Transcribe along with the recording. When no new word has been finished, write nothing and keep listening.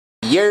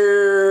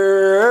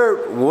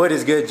What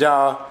is good,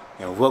 y'all?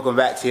 And welcome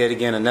back to yet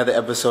again another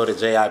episode of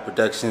JI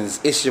Productions.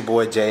 It's your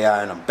boy JI,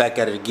 and I'm back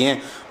at it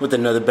again with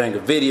another banger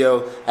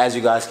video. As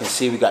you guys can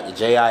see, we got the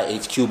JI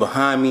HQ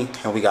behind me,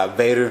 and we got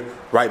Vader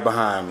right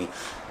behind me.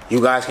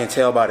 You guys can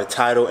tell by the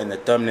title and the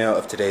thumbnail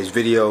of today's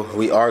video,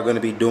 we are going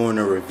to be doing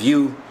a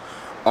review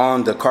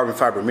on the carbon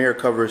fiber mirror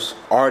covers.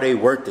 Are they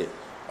worth it?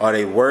 Are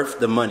they worth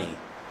the money?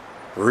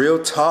 Real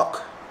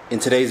talk. In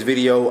today's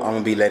video, I'm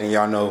gonna be letting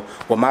y'all know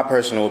what my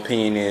personal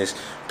opinion is,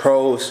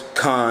 pros,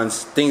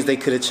 cons, things they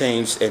could have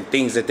changed, and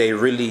things that they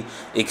really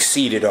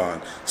exceeded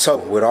on. So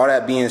with all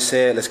that being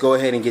said, let's go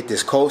ahead and get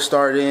this cold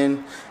start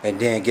in and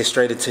then get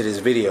straight into this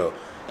video.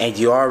 And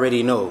you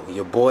already know,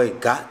 your boy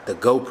got the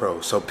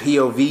GoPro. So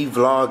POV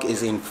vlog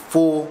is in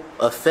full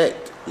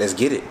effect. Let's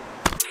get it.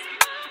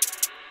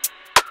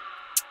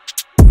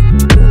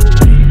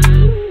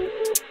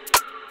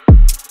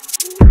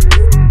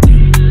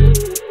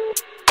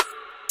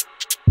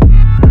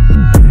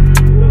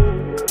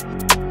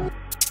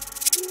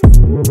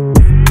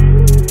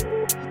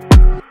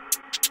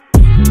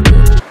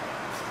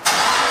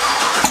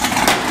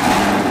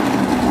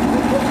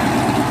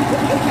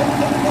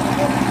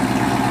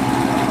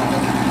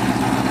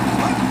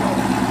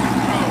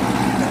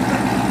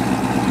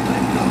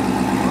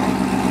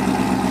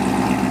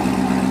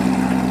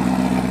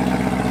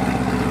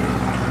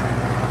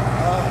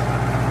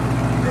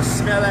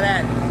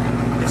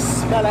 The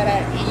smell of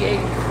that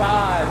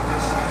E85.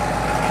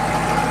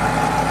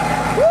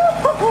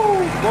 Woo-hoo-hoo,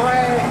 boy,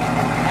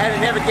 and it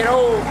never get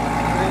old.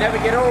 It never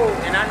get old.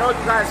 And I know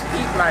you guys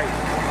peep, like,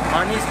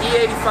 on these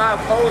E85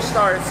 cold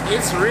starts,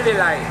 it's really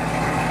like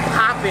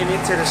hopping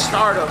into the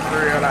startup for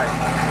real. Like,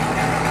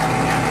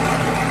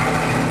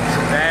 it's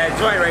a bad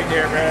joint right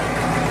there, man.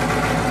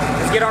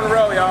 Let's get on the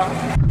road, y'all.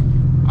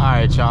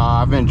 Alright,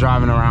 y'all, I've been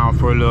driving around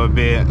for a little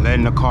bit,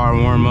 letting the car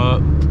warm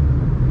up.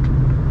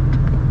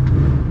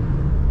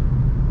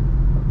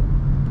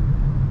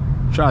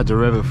 Tried to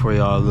rev it for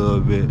y'all a little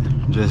bit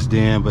just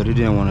then, but it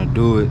didn't want to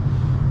do it.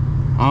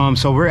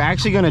 So we're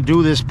actually gonna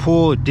do this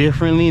pull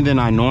differently than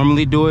I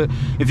normally do it.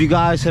 If you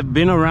guys have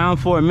been around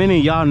for a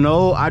minute, y'all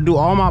know I do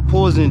all my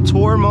pulls in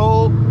tour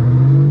mode,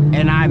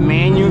 and I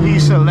manually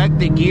select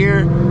the gear,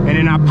 and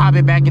then I pop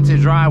it back into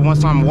drive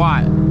once I'm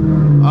watt.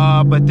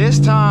 But this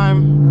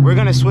time we're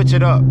gonna switch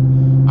it up.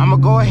 I'm gonna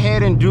go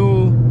ahead and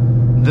do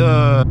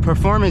the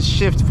performance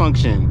shift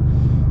function.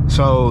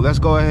 So let's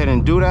go ahead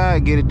and do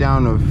that, get it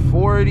down to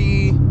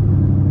 40.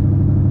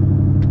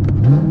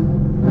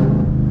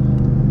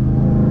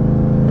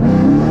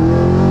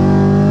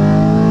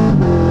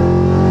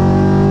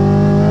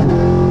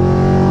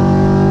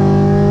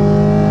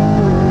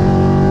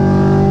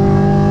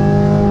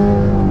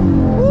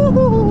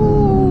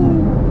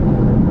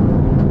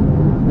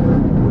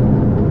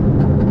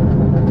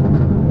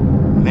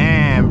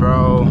 Man,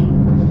 bro,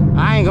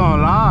 I ain't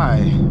gonna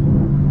lie.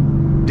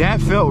 That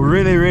felt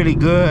really, really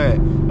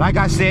good. Like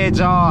I said,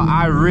 y'all,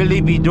 I really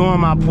be doing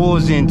my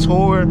pulls in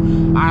tour.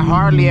 I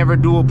hardly ever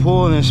do a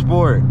pull in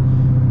sport.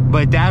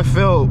 But that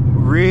felt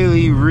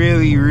really,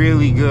 really,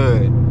 really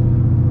good.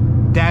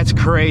 That's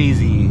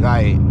crazy.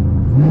 Like,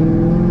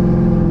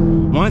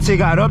 once it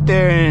got up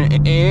there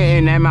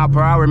and that mile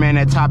per hour, man,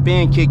 that top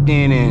end kicked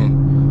in,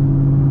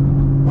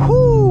 and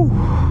whoo,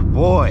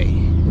 boy,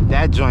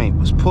 that joint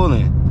was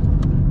pulling.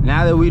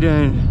 Now that we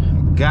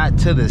done got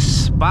to the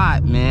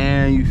spot,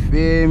 man, you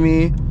feel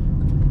me?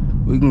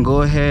 We can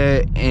go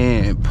ahead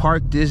and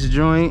park this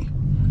joint.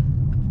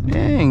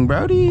 Dang,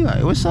 Brody,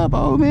 like, what's up,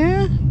 old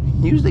man?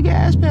 Use the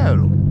gas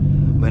pedal.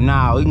 But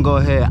nah, we can go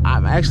ahead.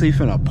 I'm actually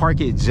finna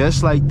park it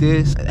just like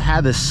this.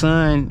 Have the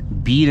sun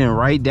beating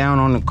right down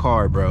on the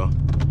car, bro.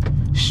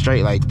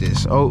 Straight like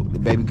this. Oh, the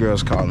baby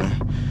girl's calling.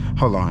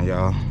 Hold on,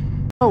 y'all.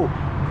 Oh,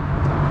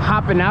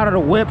 hopping out of the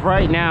whip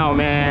right now,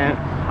 man.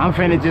 I'm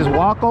finna just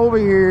walk over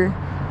here,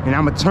 and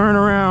I'm gonna turn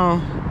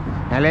around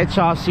and let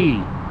y'all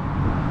see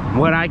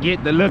what I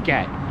get to look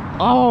at.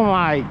 Oh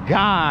my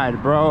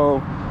God,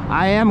 bro.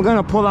 I am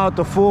gonna pull out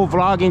the full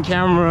vlogging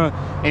camera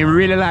and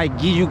really like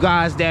give you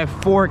guys that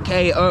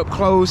 4K up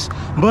close.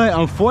 But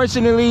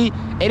unfortunately,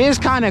 it is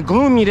kind of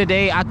gloomy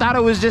today. I thought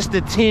it was just the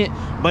tint,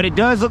 but it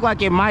does look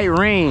like it might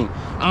rain.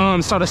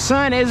 So the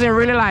sun isn't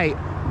really like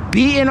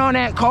beating on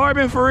that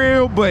carbon for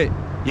real, but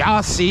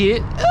y'all see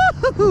it.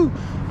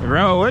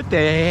 Bro, what the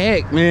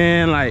heck,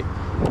 man? Like,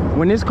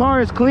 when this car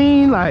is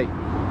clean, like,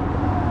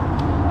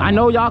 I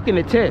know y'all can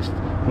attest,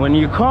 when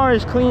your car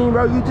is clean,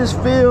 bro, you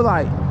just feel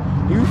like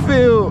you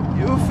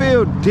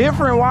feel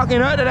different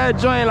walking up to that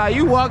joint. Like,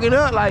 you walking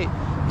up like,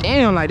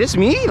 damn, like, this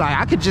me, like,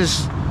 I could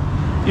just,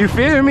 you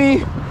feel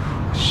me?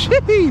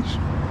 Sheesh.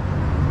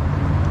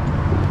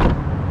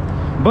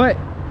 But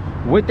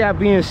with that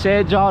being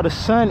said, y'all, the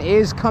sun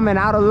is coming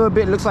out a little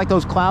bit. Looks like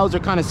those clouds are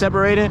kind of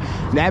separating.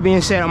 That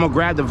being said, I'm gonna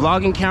grab the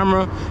vlogging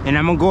camera and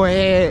I'm gonna go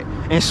ahead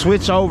and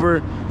switch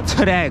over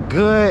to that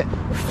good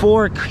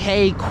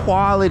 4K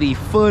quality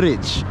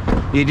footage.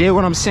 You dig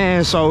what I'm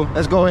saying? So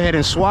let's go ahead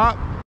and swap.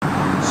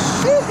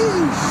 Sheesh.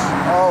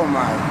 Oh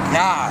my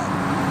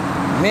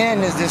God.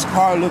 Man, does this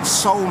car look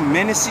so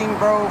menacing,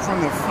 bro,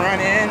 from the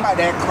front end. Like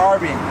that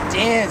carbon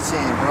dancing,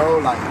 bro.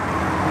 Like,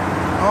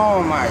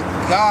 oh my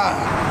God.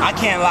 I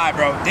can't lie,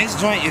 bro. This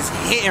joint is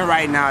hitting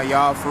right now,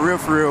 y'all. For real,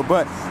 for real.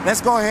 But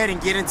let's go ahead and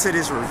get into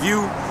this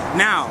review.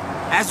 Now,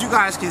 as you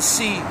guys can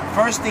see,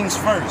 first things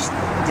first,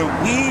 the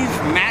weave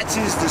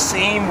matches the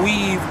same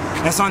weave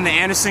that's on the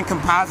Anderson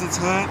Composites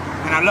hood,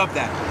 and I love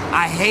that.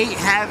 I hate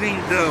having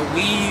the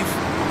weave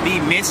be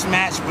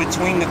mismatched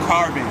between the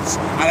carbons.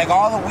 I like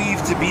all the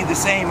weave to be the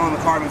same on the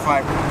carbon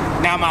fiber.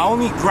 Now, my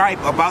only gripe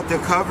about the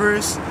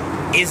covers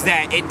is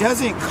that it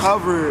doesn't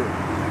cover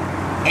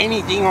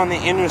anything on the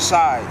inner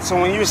side. So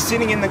when you're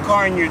sitting in the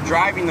car and you're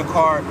driving the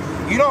car,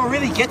 you don't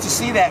really get to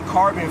see that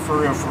carbon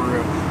for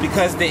real,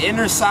 because the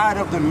inner side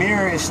of the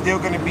mirror is still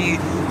going to be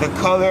the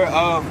color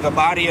of the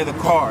body of the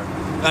car.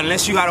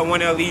 Unless you got a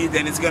 1LE,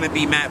 then it's going to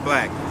be matte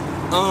black.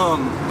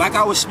 Like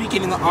I was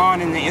speaking in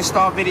the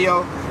install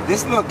video,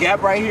 this little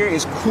gap right here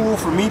is cool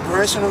for me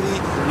personally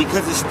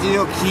because it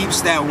still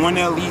keeps that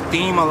 1LE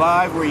theme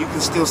alive where you can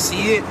still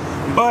see it.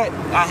 But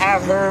I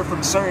have heard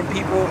from certain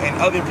people and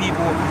other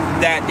people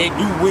that they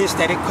do wish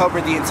that it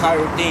covered the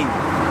entire thing.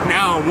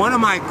 Now, one of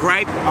my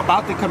gripes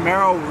about the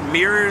Camaro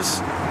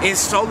mirrors is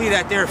solely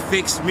that they're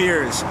fixed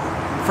mirrors.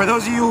 For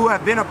those of you who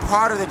have been a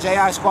part of the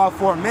JI Squad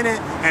for a minute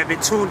and have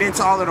been tuned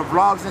into all of the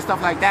vlogs and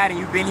stuff like that, and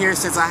you've been here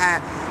since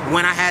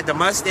when I had the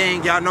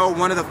Mustang, y'all know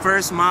one of the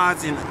first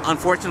mods, and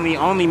unfortunately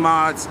only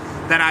mods,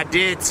 that I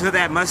did to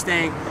that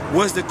Mustang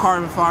was the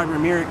carbon fiber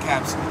mirror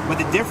caps. But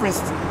the difference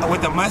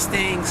with the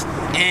Mustangs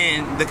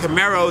and the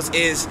Camaros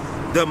is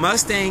the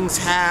Mustangs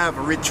have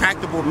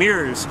retractable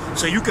mirrors,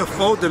 so you can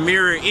fold the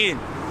mirror in.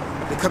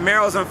 The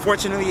Camaros,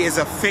 unfortunately, is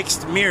a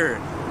fixed mirror,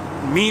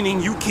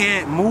 meaning you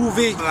can't move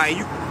it. Like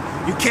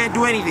you can't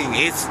do anything.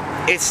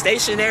 It's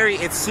stationary.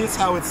 It sits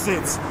how it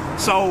sits.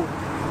 So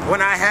when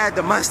I had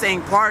the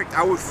Mustang parked,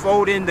 I would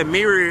fold in the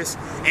mirrors,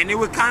 and it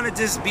would kind of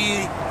just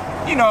be,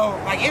 you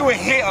know, like it would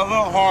hit a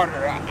little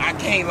harder. I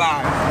can't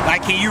lie.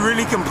 Like, can you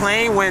really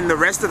complain when the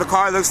rest of the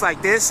car looks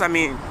like this? I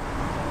mean,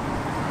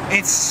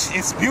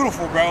 it's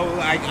beautiful, bro.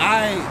 Like,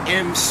 I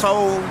am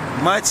so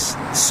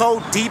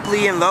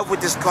deeply in love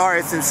with this car.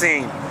 It's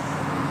insane.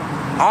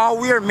 All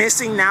we are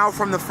missing now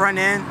from the front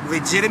end,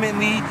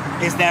 legitimately,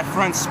 is that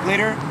front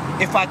splitter.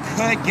 If I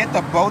could get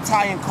the bow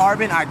tie in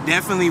carbon, I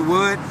definitely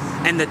would.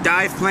 And the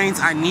dive planes,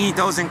 I need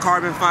those in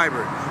carbon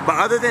fiber. But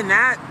other than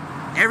that,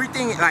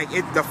 everything,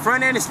 the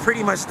front end is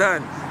pretty much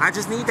done. I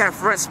just need that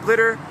front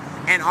splitter.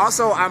 And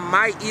also, I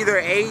might either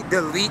A,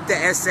 delete the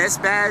SS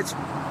badge,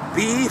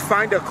 B,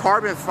 find a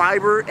carbon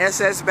fiber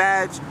SS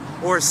badge,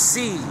 or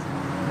C,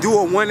 do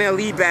a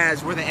 1LE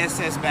badge where the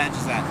SS badge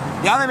is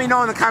at. Y'all let me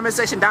know in the comment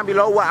section down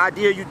below what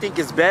idea you think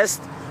is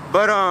best.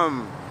 But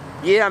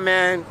yeah,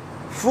 man,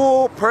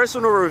 full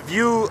personal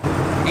review,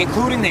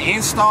 including the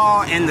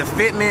install and the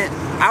fitment.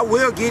 I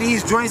will give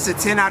these joints a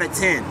 10 out of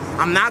 10.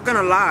 I'm not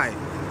gonna lie.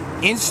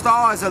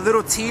 Install is a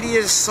little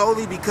tedious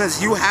solely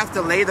because you have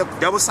to lay the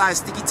double-sided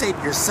sticky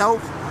tape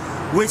yourself,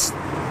 which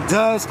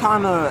does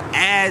kind of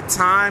add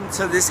time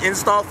to this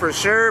install for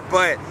sure.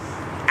 But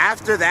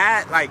after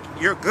that, like,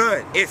 you're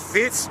good. It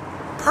fits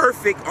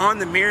perfect on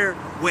the mirror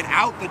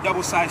without the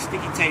double-sided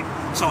sticky tape.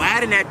 So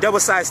adding that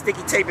double-sided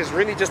sticky tape is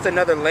really just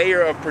another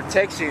layer of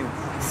protection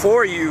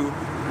for you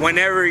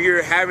whenever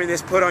you're having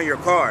this put on your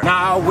car.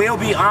 Now, I will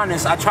be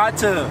honest, I tried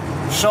to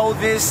show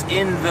this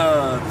in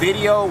the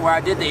video where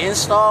I did the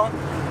install,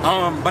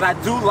 but I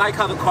do like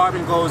how the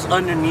carbon goes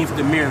underneath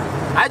the mirror.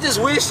 I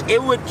just wish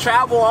it would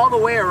travel all the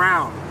way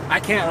around. I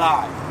can't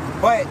lie.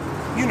 But,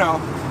 you know,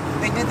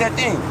 they did their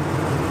thing.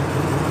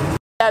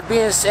 That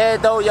being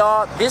said though,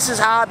 y'all, this is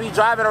how I be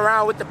driving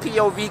around with the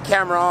POV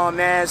camera on,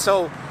 man.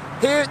 So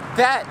hit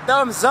that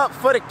thumbs up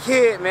for the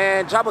kid,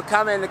 man. Drop a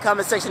comment in the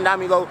comment section down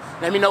below.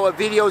 Let me know what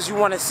videos you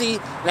want to see.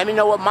 Let me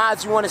know what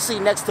mods you want to see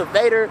next to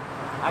Vader.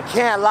 I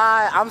can't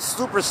lie, I'm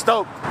super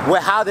stoked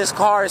with how this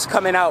car is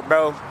coming out,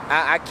 bro.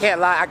 I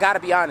can't lie, I gotta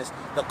be honest.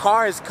 The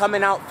car is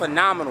coming out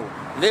phenomenal.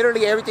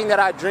 Literally everything that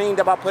I dreamed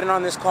about putting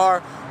on this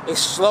car is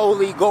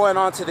slowly going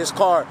onto this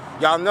car.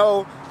 Y'all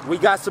know we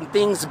got some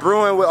things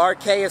brewing with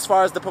RK as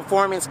far as the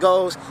performance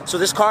goes. So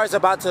this car is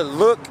about to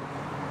look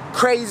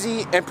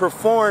crazy and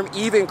perform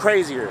even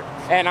crazier.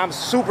 And I'm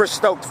super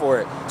stoked for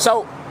it.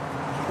 So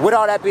with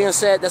all that being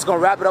said, that's gonna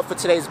wrap it up for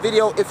today's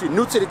video. If you're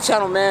new to the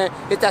channel, man,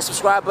 hit that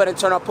subscribe button,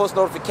 turn on post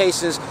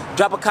notifications,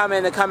 drop a comment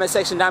in the comment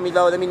section down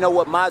below. Let me know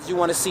what mods you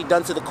want to see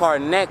done to the car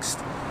next.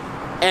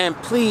 And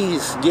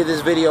please give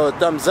this video a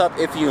thumbs up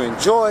if you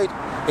enjoyed.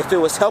 If it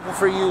was helpful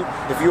for you,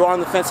 if you're on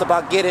the fence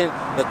about getting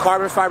the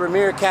carbon fiber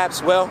mirror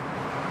caps, well,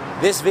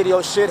 this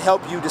video should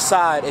help you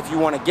decide if you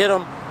want to get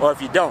them or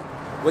if you don't.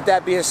 With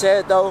that being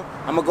said, though,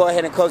 I'm going to go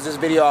ahead and close this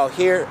video out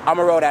here. I'm going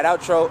to roll that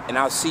outro, and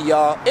I'll see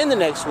y'all in the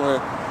next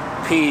one.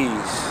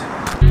 Peace.